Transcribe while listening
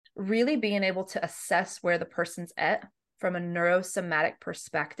really being able to assess where the person's at from a neurosomatic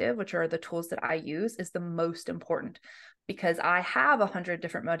perspective, which are the tools that I use, is the most important, because I have 100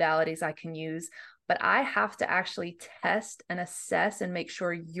 different modalities I can use, but I have to actually test and assess and make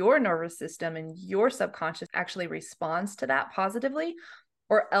sure your nervous system and your subconscious actually responds to that positively,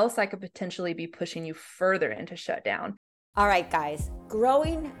 or else I could potentially be pushing you further into shutdown. All right, guys,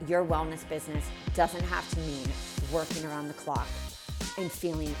 growing your wellness business doesn't have to mean working around the clock and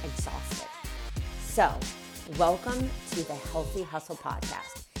feeling exhausted. So, welcome to the Healthy Hustle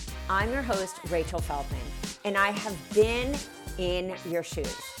Podcast. I'm your host, Rachel Feldman, and I have been in your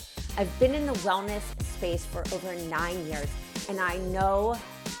shoes. I've been in the wellness space for over 9 years, and I know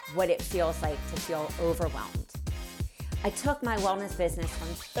what it feels like to feel overwhelmed. I took my wellness business from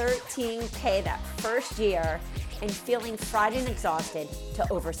 $13K that first year and feeling fried and exhausted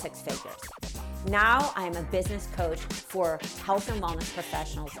to over six figures. Now I'm a business coach for health and wellness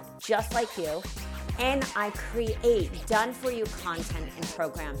professionals just like you, and I create done-for-you content and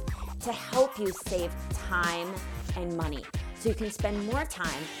programs to help you save time and money so you can spend more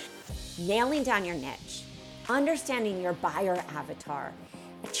time nailing down your niche, understanding your buyer avatar,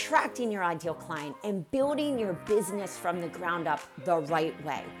 attracting your ideal client, and building your business from the ground up the right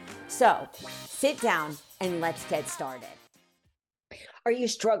way. So sit down and let's get started. Are you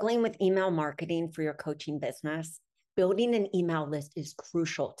struggling with email marketing for your coaching business? Building an email list is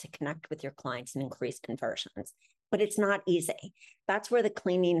crucial to connect with your clients and increase conversions, but it's not easy. That's where the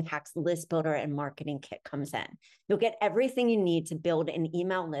Cleaning Hacks List Builder and Marketing Kit comes in. You'll get everything you need to build an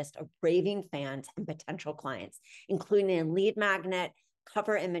email list of raving fans and potential clients, including a lead magnet,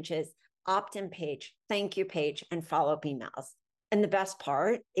 cover images, opt-in page, thank you page, and follow-up emails. And the best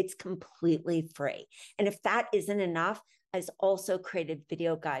part, it's completely free. And if that isn't enough, I've also created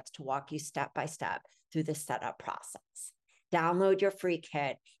video guides to walk you step by step through the setup process. Download your free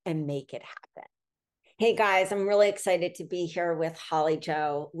kit and make it happen. Hey guys, I'm really excited to be here with Holly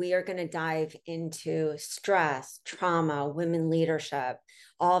Jo. We are going to dive into stress, trauma, women leadership,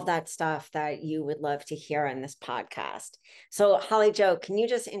 all of that stuff that you would love to hear in this podcast. So Holly Jo, can you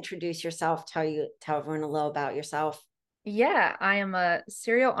just introduce yourself, tell everyone a little about yourself? Yeah, I am a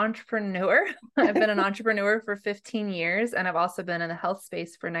serial entrepreneur. I've been an entrepreneur for 15 years, and I've also been in the health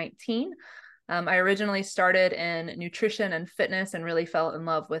space for 19. I originally started in nutrition and fitness and really fell in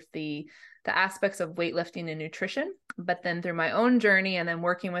love with the aspects of weightlifting and nutrition. But then through my own journey and then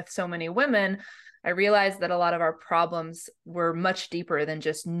working with so many women, I realized that a lot of our problems were much deeper than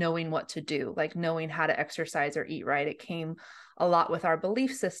just knowing what to do, like knowing how to exercise or eat right. It came a lot with our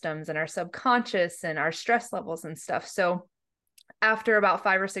belief systems and our subconscious and our stress levels and stuff. So after about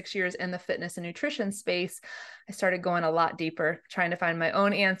 5 or 6 years in the fitness and nutrition space, I started going a lot deeper, trying to find my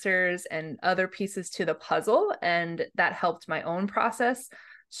own answers and other pieces to the puzzle. And that helped my own process,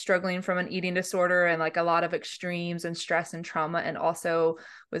 struggling from an eating disorder and like a lot of extremes and stress and trauma, and also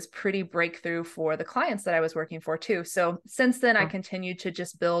was pretty breakthrough for the clients that I was working for too. So since then, I continued to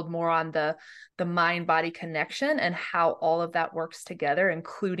just build more on the mind-body connection and how all of that works together,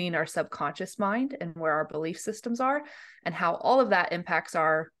 including our subconscious mind and where our belief systems are, and how all of that impacts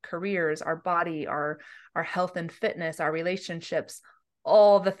our careers, our body, our health and fitness, our relationships,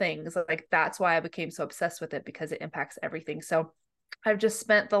 all the things. Like that's why I became so obsessed with it, because it impacts everything. So I've just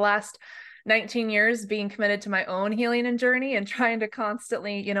spent the last 19 years being committed to my own healing and journey and trying to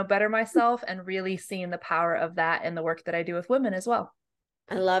constantly, better myself, and really seeing the power of that in the work that I do with women as well.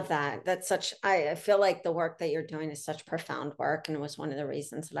 I love that. I feel like the work that you're doing is such profound work. And it was one of the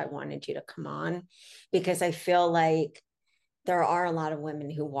reasons that I wanted you to come on, because I feel like there are a lot of women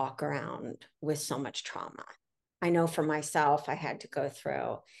who walk around with so much trauma. I know for myself, I had to go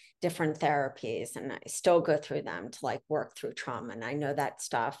through different therapies, and I still go through them to work through trauma. And I know that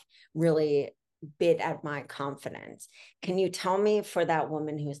stuff really bit at my confidence. Can you tell me, for that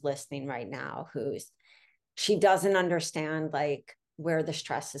woman who's listening right now, she doesn't understand where the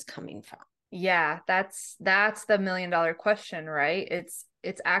stress is coming from? Yeah, that's the $1 million question, right?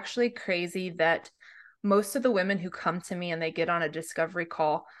 It's actually crazy that most of the women who come to me and they get on a discovery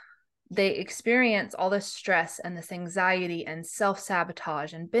call, they experience all this stress and this anxiety and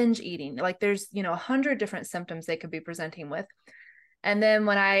self-sabotage and binge eating. Like there's, 100 different symptoms they could be presenting with. And then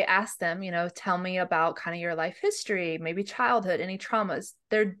when I ask them, tell me about kind of your life history, maybe childhood, any traumas,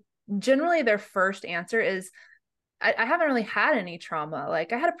 their first answer is, I haven't really had any trauma.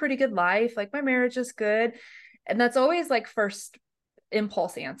 Like I had a pretty good life. Like my marriage is good. And that's always first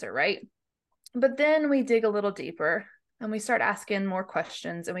impulse answer, right? But then we dig a little deeper and we start asking more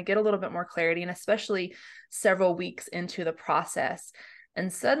questions and we get a little bit more clarity. And especially several weeks into the process,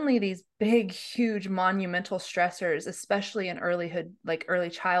 And suddenly these big, huge, monumental stressors, especially in earlyhood, like early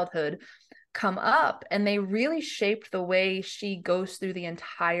childhood, come up, and they really shaped the way she goes through the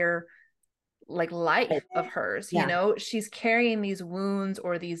entire like life of hers. Yeah. She's carrying these wounds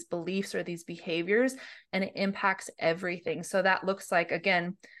or these beliefs or these behaviors, and it impacts everything. So that looks like,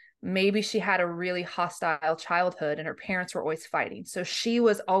 again, maybe she had a really hostile childhood and her parents were always fighting, so she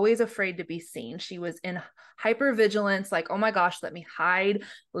was always afraid to be seen. She was in hypervigilance, like, oh my gosh, let me hide,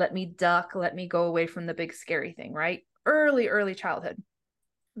 let me duck, let me go away from the big scary thing, right? Early childhood.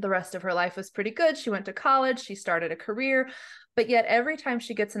 The rest of her life was pretty good. She went to college, she started a career, but yet every time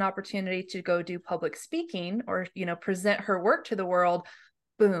she gets an opportunity to go do public speaking or, present her work to the world,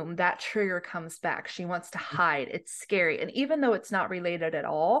 boom, that trigger comes back. She wants to hide. It's scary. And even though it's not related at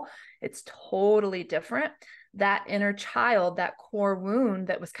all, it's totally different. That inner child, that core wound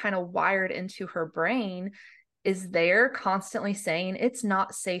that was kind of wired into her brain, is there constantly saying it's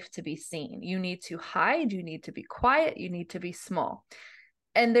not safe to be seen. You need to hide. You need to be quiet. You need to be small.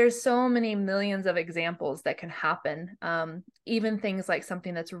 And there's so many millions of examples that can happen. Even things like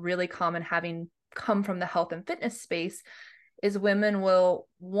something that's really common, having come from the health and fitness space, is women will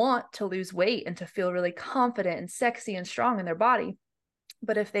want to lose weight and to feel really confident and sexy and strong in their body.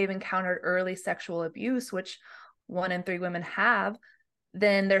 But if they've encountered early sexual abuse, which 1 in 3 women have,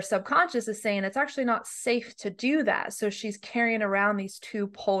 then their subconscious is saying it's actually not safe to do that. So she's carrying around these two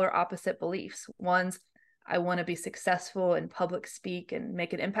polar opposite beliefs. One's, I want to be successful in public speak and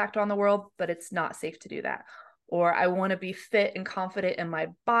make an impact on the world, but it's not safe to do that. Or I want to be fit and confident in my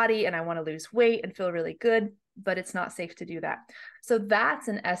body and I want to lose weight and feel really good, but it's not safe to do that. So that's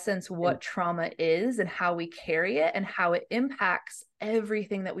in essence what trauma is and how we carry it and how it impacts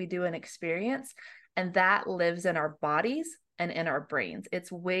everything that we do and experience. And that lives in our bodies and in our brains.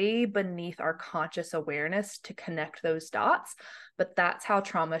 It's way beneath our conscious awareness to connect those dots, but that's how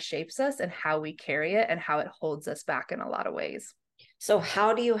trauma shapes us and how we carry it and how it holds us back in a lot of ways. So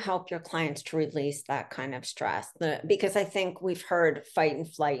how do you help your clients to release that kind of stress? Because I think we've heard fight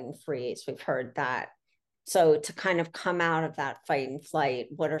and flight and freeze. We've heard that. So to kind of come out of that fight and flight,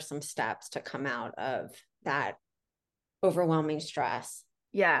 what are some steps to come out of that overwhelming stress?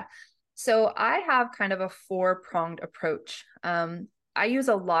 Yeah. So I have kind of a 4-pronged approach. I use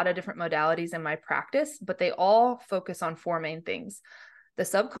a lot of different modalities in my practice, but they all focus on 4 main things. The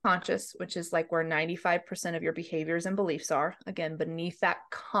subconscious, which is like where 95% of your behaviors and beliefs are, again, beneath that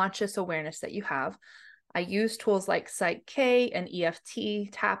conscious awareness that you have. I use tools like Psych K and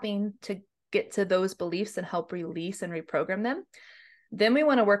EFT tapping to get to those beliefs and help release and reprogram them. Then we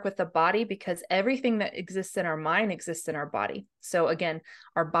want to work with the body because everything that exists in our mind exists in our body. So again,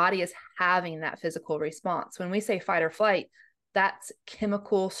 our body is having that physical response. When we say fight or flight, that's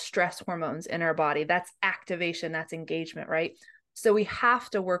chemical stress hormones in our body. That's activation, that's engagement, right? So we have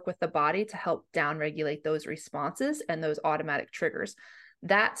to work with the body to help downregulate those responses and those automatic triggers.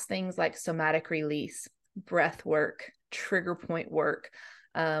 That's things like somatic release, breath work, trigger point work.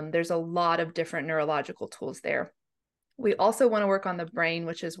 There's a lot of different neurological tools there. We also want to work on the brain,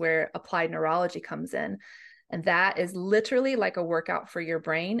 which is where applied neurology comes in. And that is literally like a workout for your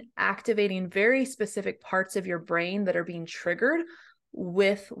brain, activating very specific parts of your brain that are being triggered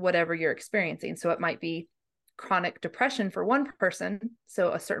with whatever you're experiencing. So it might be chronic depression for one person,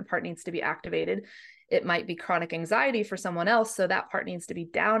 so a certain part needs to be activated. It might be chronic anxiety for someone else, so that part needs to be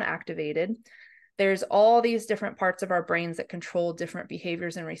down activated. There's all these different parts of our brains that control different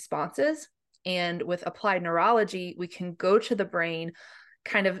behaviors and responses. And with applied neurology, we can go to the brain,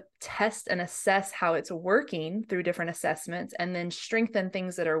 kind of test and assess how it's working through different assessments, and then strengthen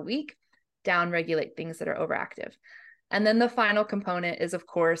things that are weak, downregulate things that are overactive. And then the final component is, of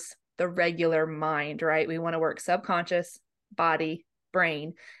course, the regular mind, right? We want to work subconscious, body,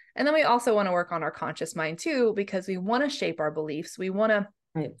 brain. And then we also want to work on our conscious mind too, because we want to shape our beliefs. We want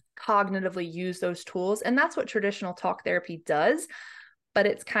to cognitively use those tools. And that's what traditional talk therapy does. But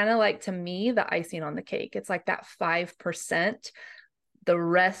it's kind of like, to me, the icing on the cake. It's like that 5%. The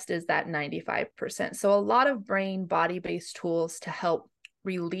rest is that 95%. So a lot of brain body-based tools to help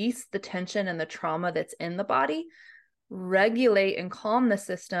release the tension and the trauma that's in the body, regulate and calm the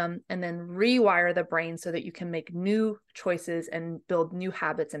system, and then rewire the brain so that you can make new choices and build new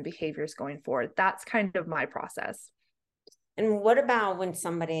habits and behaviors going forward. That's kind of my process. And what about when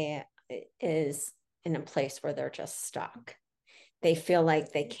somebody is in a place where they're just stuck? They feel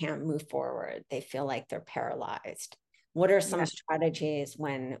like they can't move forward. They feel like they're paralyzed. What are some strategies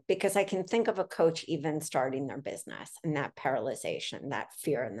because I can think of a coach even starting their business and that paralyzation, that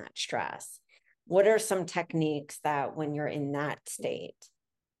fear and that stress. What are some techniques that when you're in that state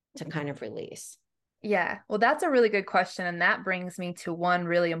to kind of release? Yeah, well, that's a really good question. And that brings me to one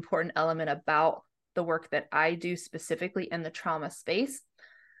really important element about the work that I do specifically in the trauma space.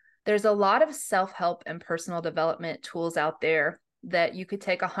 There's a lot of self-help and personal development tools out there that you could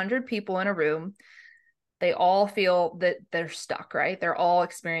take 100 people in a room. They all feel that they're stuck, right? They're all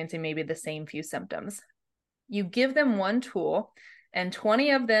experiencing maybe the same few symptoms. You give them one tool, and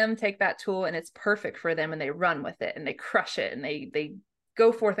 20 of them take that tool and it's perfect for them and they run with it and they crush it and they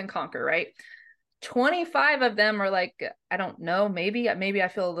go forth and conquer, right? 25 of them are like, I don't know, maybe I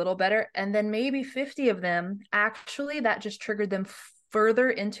feel a little better. And then maybe 50 of them actually that just triggered them further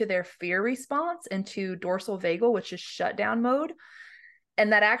into their fear response, into dorsal vagal, which is shutdown mode.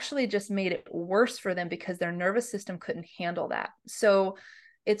 And that actually just made it worse for them because their nervous system couldn't handle that. So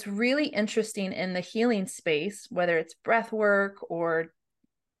it's really interesting in the healing space, whether it's breath work or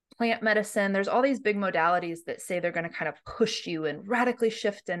plant medicine. There's all these big modalities that say they're going to kind of push you and radically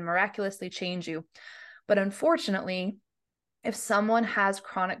shift and miraculously change you. But unfortunately, if someone has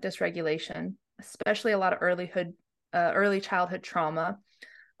chronic dysregulation, especially a lot of early childhood trauma,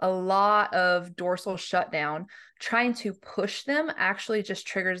 a lot of dorsal shutdown, trying to push them actually just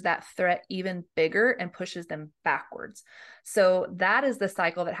triggers that threat even bigger and pushes them backwards. So that is the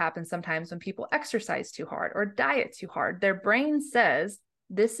cycle that happens sometimes when people exercise too hard or diet too hard. Their brain says,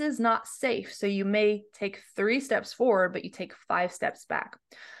 this is not safe. So you may take 3 steps forward, but you take 5 steps back.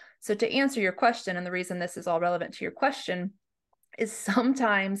 So to answer your question, and the reason this is all relevant to your question, is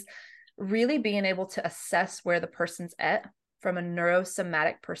sometimes really being able to assess where the person's at from a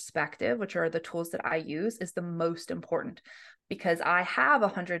neurosomatic perspective, which are the tools that I use, is the most important, because I have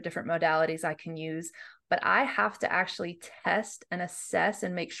 100 different modalities I can use, but I have to actually test and assess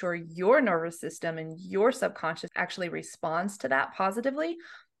and make sure your nervous system and your subconscious actually responds to that positively,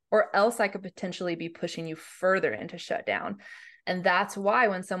 or else I could potentially be pushing you further into shutdown. And that's why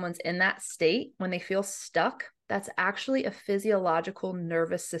when someone's in that state, when they feel stuck, that's actually a physiological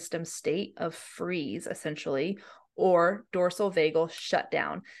nervous system state of freeze, essentially, or dorsal vagal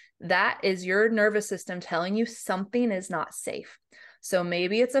shutdown. That is your nervous system telling you something is not safe. So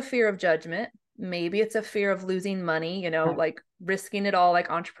maybe it's a fear of judgment. Maybe it's a fear of losing money, like risking it all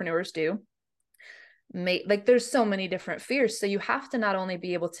like entrepreneurs do. Like there's so many different fears. So you have to not only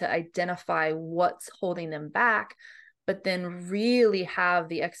be able to identify what's holding them back, but then really have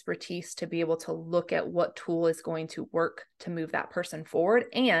the expertise to be able to look at what tool is going to work to move that person forward.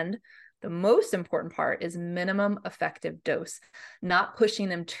 And the most important part is minimum effective dose, not pushing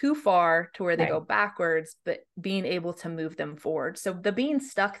them too far to where they go backwards, but being able to move them forward. So the being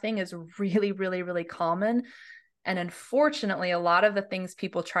stuck thing is really, really, really common. And unfortunately, a lot of the things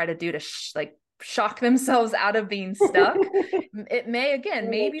people try to do to shock themselves out of being stuck, it may, again,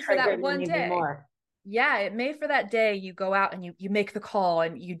 maybe for that one day. Yeah, it may for that day you go out and you make the call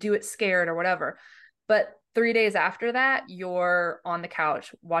and you do it scared or whatever. But 3 days after that, you're on the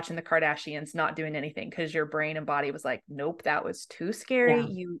couch watching the Kardashians, not doing anything because your brain and body was like, nope, that was too scary. Yeah.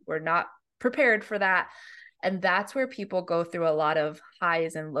 You were not prepared for that. And that's where people go through a lot of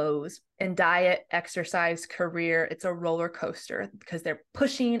highs and lows in diet, exercise, career. It's a roller coaster because they're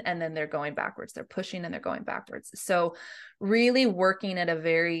pushing and then they're going backwards. They're pushing and they're going backwards. So really working at a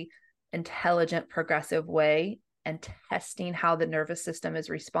very intelligent, progressive way and testing how the nervous system is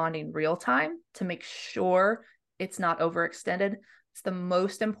responding real time to make sure it's not overextended. It's the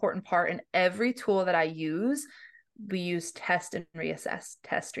most important part. In every tool that I use, we use test and reassess,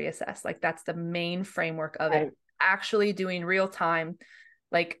 test, reassess. Like that's the main framework of it. Actually doing real time,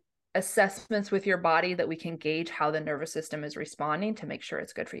 like assessments with your body that we can gauge how the nervous system is responding to make sure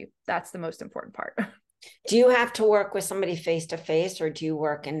it's good for you. That's the most important part. Do you have to work with somebody face to face or do you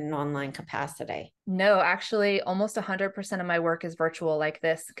work in an online capacity? No, actually almost 100% of my work is virtual like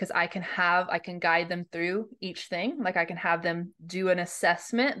this because I can guide them through each thing. Like I can have them do an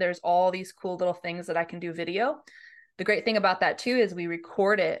assessment. There's all these cool little things that I can do video. The great thing about that too is we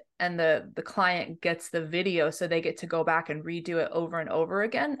record it and the client gets the video, so they get to go back and redo it over and over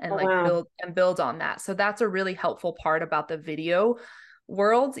again and build on that. So that's a really helpful part about the video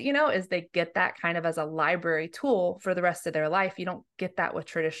world, is they get that kind of as a library tool for the rest of their life. You don't get that with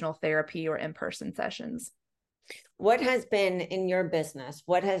traditional therapy or in-person sessions. What has been in your business?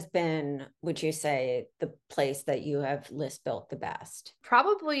 What has been, would you say, the place that you have list built the best?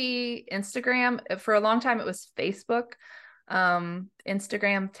 Probably Instagram. For a long time, it was Facebook.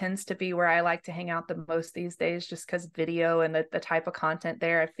 Instagram tends to be where I like to hang out the most these days, just because video and the type of content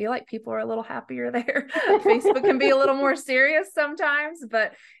there, I feel like people are a little happier there. Facebook can be a little more serious sometimes,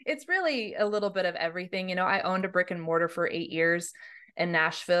 but it's really a little bit of everything. I owned a brick and mortar for 8 years in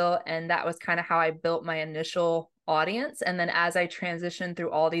Nashville, and that was kind of how I built my initial audience. And then as I transitioned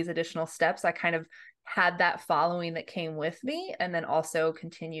through all these additional steps, I kind of had that following that came with me, and then also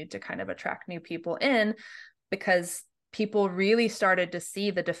continued to kind of attract new people in, because people really started to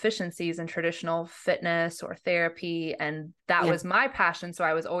see the deficiencies in traditional fitness or therapy. And that Yeah. was my passion. So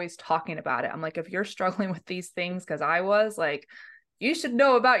I was always talking about it. I'm like, if you're struggling with these things, because I was like, you should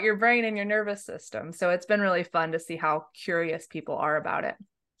know about your brain and your nervous system. So it's been really fun to see how curious people are about it.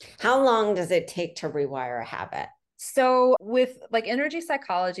 How long does it take to rewire a habit? So, with like energy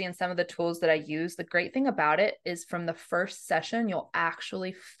psychology and some of the tools that I use, the great thing about it is from the first session, you'll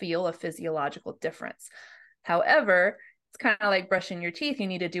actually feel a physiological difference. However, it's kind of like brushing your teeth. You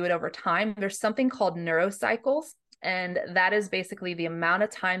need to do it over time. There's something called neurocycles, and that is basically the amount of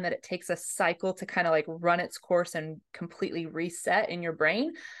time that it takes a cycle to kind of like run its course and completely reset in your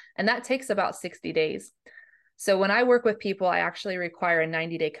brain. And that takes about 60 days. So, when I work with people, I actually require a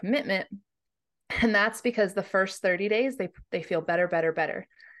 90-day commitment. And that's because the first 30 days, they feel better, better, better.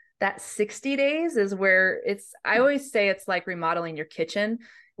 That 60 days is where I always say it's like remodeling your kitchen.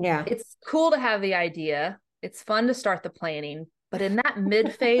 Yeah. It's cool to have the idea. It's fun to start the planning. But in that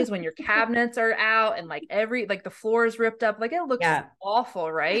mid phase, when your cabinets are out and like the floor is ripped up, like it looks Yeah.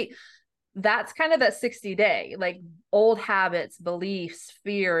 awful, right? That's kind of that 60-day, like old habits, beliefs,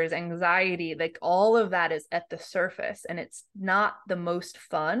 fears, anxiety, like all of that is at the surface, and it's not the most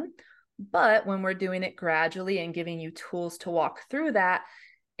fun. But when we're doing it gradually and giving you tools to walk through that,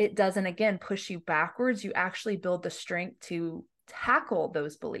 it doesn't, again, push you backwards. You actually build the strength to tackle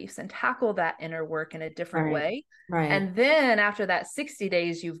those beliefs and tackle that inner work in a different Right. way. Right. And then after that 60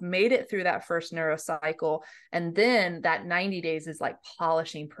 days, you've made it through that first neurocycle. And then that 90 days is like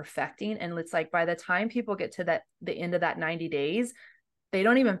polishing, perfecting. And it's like by the time people get to the end of that 90 days, they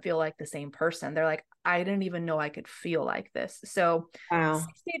don't even feel like the same person. They're like, I didn't even know I could feel like this. So Wow.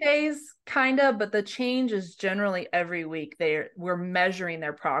 60 days, kind of, but the change is generally every week. We're measuring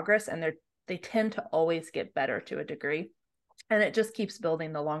their progress, and they tend to always get better to a degree. And it just keeps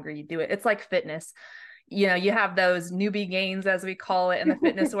building the longer you do it. It's like fitness. You have those newbie gains, as we call it in the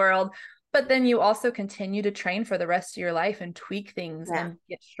fitness world, but then you also continue to train for the rest of your life and tweak things Yeah. and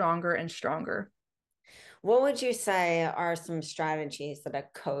get stronger and stronger. What would you say are some strategies that a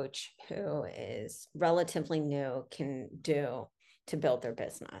coach who is relatively new can do to build their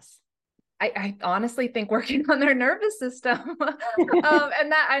business? I honestly think working on their nervous system.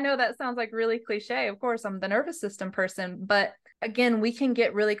 And that, I know that sounds like really cliche. Of course, I'm the nervous system person, but again, we can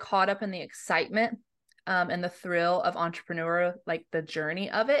get really caught up in the excitement and the thrill of entrepreneur, like the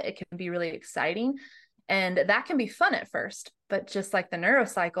journey of it. It can be really exciting. And that can be fun at first, but just like the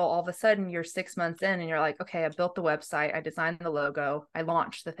neurocycle, all of a sudden you're 6 months in and you're like, okay, I built the website, I designed the logo, I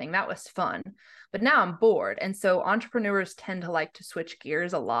launched the thing. That was fun. But now I'm bored. And so entrepreneurs tend to like to switch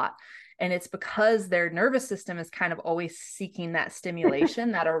gears a lot. And it's because their nervous system is kind of always seeking that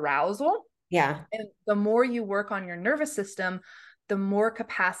stimulation, that arousal. Yeah. And the more you work on your nervous system, the more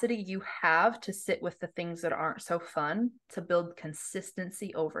capacity you have to sit with the things that aren't so fun, to build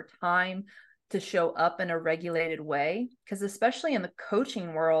consistency over time, to show up in a regulated way. Because especially in the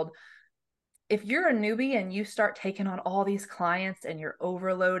coaching world, if you're a newbie and you start taking on all these clients and you're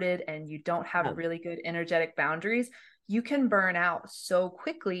overloaded and you don't have really good energetic boundaries, you can burn out so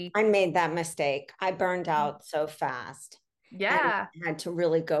quickly. I made that mistake. I burned out so fast. And Yeah. had to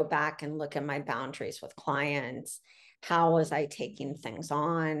really go back and look at my boundaries with clients. How was I taking things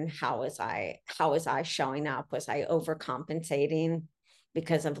on? How was I showing up? Was I overcompensating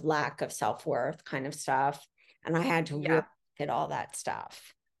because of lack of self-worth kind of stuff? And I had to really Yeah. look at all that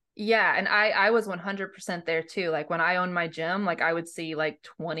stuff. Yeah. And I was 100% there too. Like when I owned my gym, like I would see like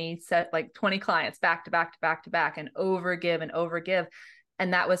 20 clients back to back to back to back and overgive and overgive.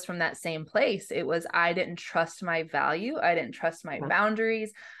 And that was from that same place. It was, I didn't trust my value. I didn't trust my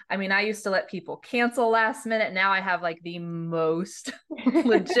boundaries. I mean, I used to let people cancel last minute. Now I have like the most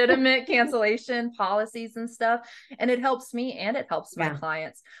legitimate cancellation policies and stuff. And it helps me and it helps my Yeah.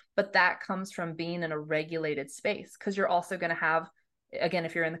 clients. But that comes from being in a regulated space, because you're also going to have, again,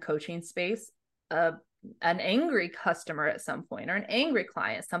 if you're in the coaching space, an angry customer at some point, or an angry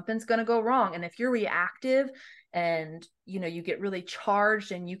client. Something's going to go wrong. And if you're reactive and you get really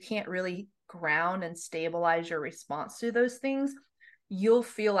charged and you can't really ground and stabilize your response to those things, you'll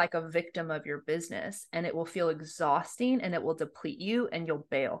feel like a victim of your business, and it will feel exhausting and it will deplete you, and you'll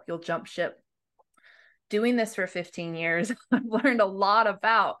bail, you'll jump ship. Doing this for 15 years, I've learned a lot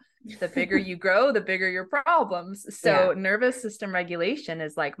about the bigger you grow, the bigger your problems. Yeah. So nervous system regulation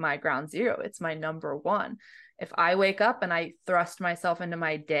is like my ground zero. It's my number one. If I wake up and I thrust myself into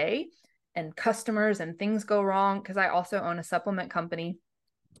my day and customers and things go wrong, because I also own a supplement company.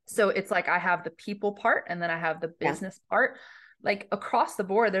 So it's like I have the people part and then I have the Yeah. business part. like across the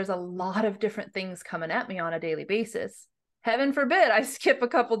board, there's a lot of different things coming at me on a daily basis. Heaven forbid I skip a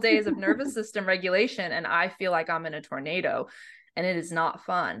couple days of nervous system regulation and I feel like I'm in a tornado, and it is not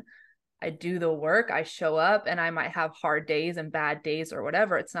fun. I do the work, I show up, and I might have hard days and bad days or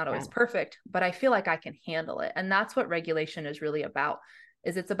whatever. It's not always perfect, but I feel like I can handle it. And that's what regulation is really about,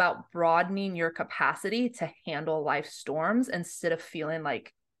 is it's about broadening your capacity to handle life storms instead of feeling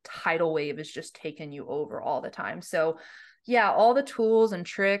like tidal wave is just taking you over all the time. So yeah, all the tools and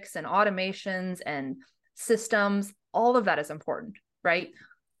tricks and automations and systems, all of that is important, right?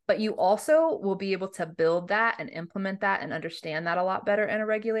 But you also will be able to build that and implement that and understand that a lot better in a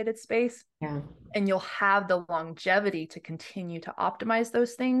regulated space. Yeah. And you'll have the longevity to continue to optimize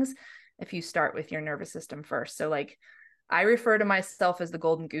those things if you start with your nervous system first. So like, I refer to myself as the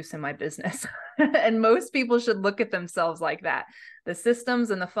golden goose in my business. And most people should look at themselves like that. The systems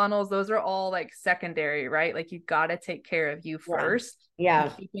and the funnels, those are all like secondary, right? Like you got to take care of you first. Yeah.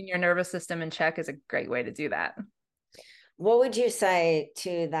 And keeping your nervous system in check is a great way to do that. What would you say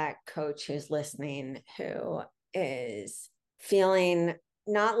to that coach who's listening, who is feeling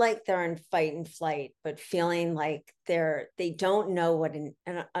not like they're in fight and flight, but feeling like they don't know what an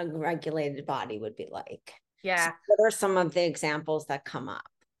unregulated body would be like? Yeah. So what are some of the examples that come up?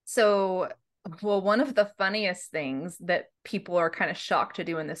 So, well, one of the funniest things that people are kind of shocked to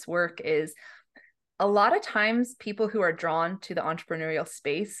do in this work is a lot of times people who are drawn to the entrepreneurial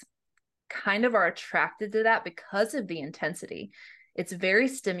space kind of are attracted to that because of the intensity. It's very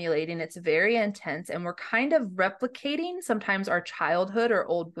stimulating, it's very intense, and we're kind of replicating sometimes our childhood or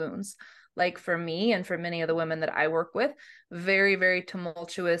old wounds. Like for me and for many of the women that I work with, very, very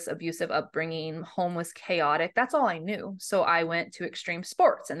tumultuous, abusive upbringing, home was chaotic. That's all I knew. So I went to extreme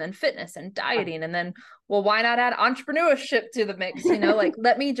sports and then fitness and dieting. And then, well, why not add entrepreneurship to the mix? Like,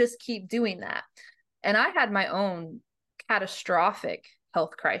 let me just keep doing that. And I had my own catastrophic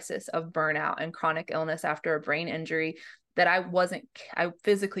health crisis of burnout and chronic illness after a brain injury that I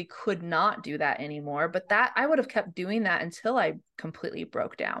physically could not do that anymore. But that I would have kept doing that until I completely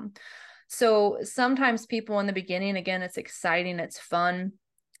broke down. So sometimes people in the beginning, again, it's exciting, it's fun,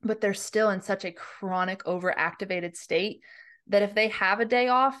 but they're still in such a chronic overactivated state that if they have a day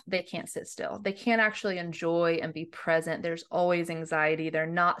off, they can't sit still. They can't actually enjoy and be present. There's always anxiety. They're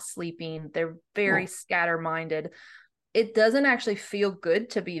not sleeping. They're very scatterminded. It doesn't actually feel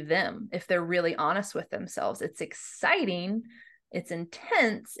good to be them if they're really honest with themselves. It's exciting, it's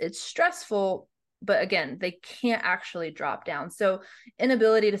intense, it's stressful, but again, they can't actually drop down. So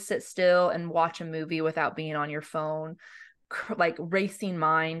inability to sit still and watch a movie without being on your phone, like racing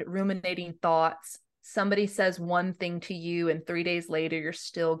mind, ruminating thoughts. Somebody says one thing to you and 3 days later, you're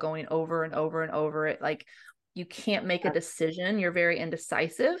still going over and over and over it. Like you can't make a decision. You're very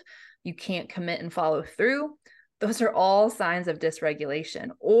indecisive. You can't commit and follow through. Those are all signs of dysregulation.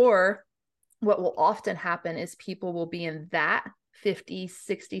 Or what will often happen is people will be in that 50,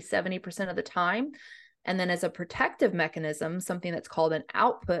 60, 70% of the time. And then as a protective mechanism, something that's called an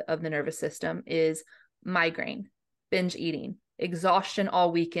output of the nervous system is migraine, binge eating, exhaustion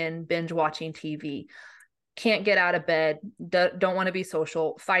all weekend, binge watching TV, can't get out of bed, don't want to be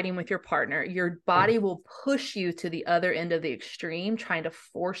social, fighting with your partner. Your body will push you to the other end of the extreme, trying to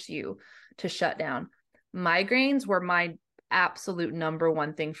force you to shut down. Migraines were my absolute number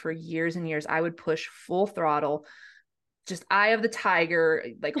one thing for years and years. I would push full throttle, just eye of the tiger,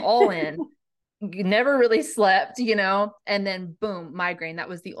 like all in. Never really slept, and then boom, migraine. That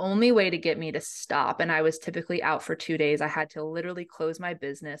was the only way to get me to stop. And I was typically out for 2 days. I had to literally close my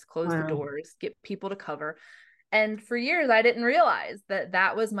business, close the doors, get people to cover. And for years, I didn't realize that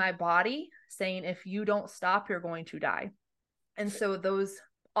that was my body saying, if you don't stop, you're going to die. And so those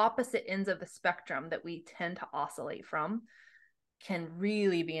opposite ends of the spectrum that we tend to oscillate from can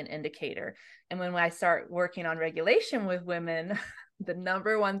really be an indicator. And when I start working on regulation with women, the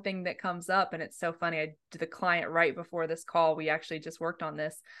number one thing that comes up, and it's so funny, I did the client right before this call, we actually just worked on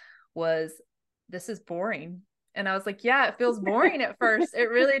this, was this is boring. And I was like, yeah, it feels boring at first. It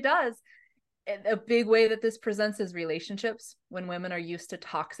really does. And a big way that this presents is relationships. When women are used to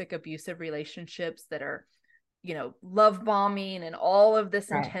toxic, abusive relationships that are, love bombing and all of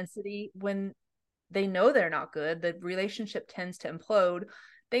this intensity, when they know they're not good, the relationship tends to implode.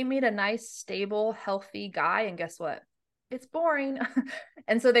 They meet a nice, stable, healthy guy, and guess what? It's boring.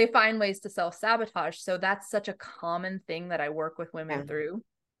 And so they find ways to self-sabotage. So that's such a common thing that I work with women through,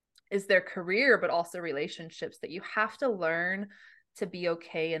 is their career, but also relationships, that you have to learn to be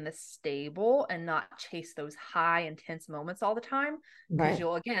okay in the stable and not chase those high, intense moments all the time, because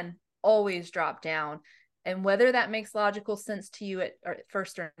you'll, again, always drop down. And whether that makes logical sense to you at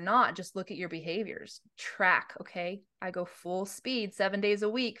first or not, just look at your behaviors. Track, okay? I go full speed 7 days a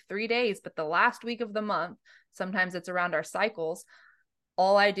week, 3 days, but the last week of the month, sometimes it's around our cycles,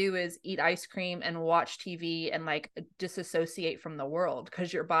 all I do is eat ice cream and watch TV and like disassociate from the world,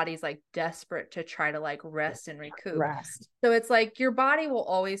 because your body's like desperate to try to like rest and recoup. So it's like your body will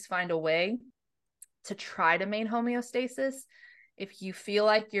always find a way to try to maintain homeostasis. If you feel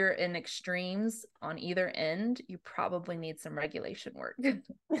like you're in extremes on either end, you probably need some regulation work.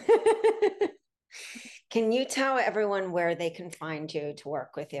 Can you tell everyone where they can find you to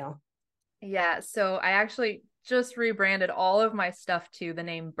work with you? Yeah, so I actually just rebranded all of my stuff to the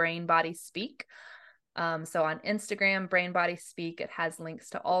name Brain Body Speak. So on Instagram, Brain Body Speak, it has links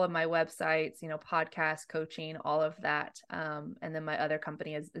to all of my websites, podcasts, coaching, all of that. And then my other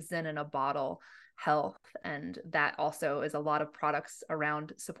company is Zen in a Bottle Health. And that also is a lot of products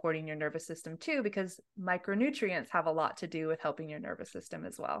around supporting your nervous system too, because micronutrients have a lot to do with helping your nervous system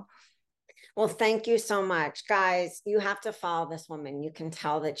as well. Well, thank you so much. Guys, you have to follow this woman. You can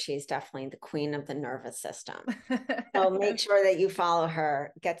tell that she's definitely the queen of the nervous system. So make sure that you follow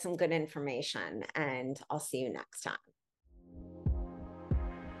her, get some good information, and I'll see you next time.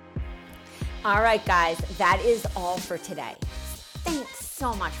 All right, guys, that is all for today. Thanks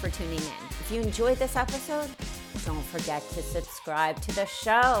so much for tuning in. If you enjoyed this episode, don't forget to subscribe to the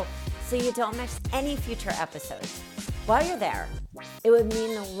show so you don't miss any future episodes. While you're there, it would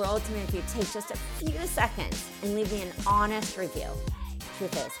mean the world to me if you take just a few seconds and leave me an honest review.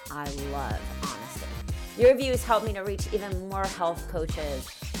 Truth is, I love honesty. Your reviews help me to reach even more health coaches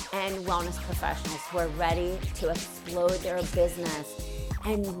and wellness professionals who are ready to explode their business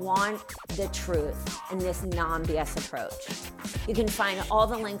and want the truth in this non-BS approach. You can find all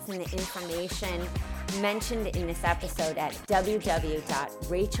the links and the information mentioned in this episode at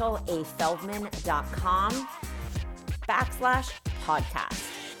www.rachelafeldman.com/podcast.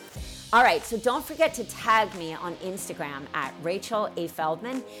 All right, so don't forget to tag me on Instagram at Rachel A.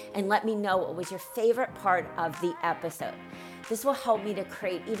 Feldman and let me know what was your favorite part of the episode. This will help me to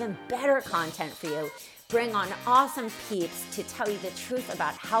create even better content for you, bring on awesome peeps to tell you the truth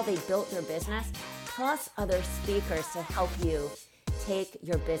about how they built their business, plus other speakers to help you take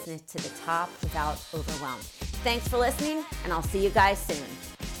your business to the top without overwhelm. Thanks for listening, and I'll see you guys soon.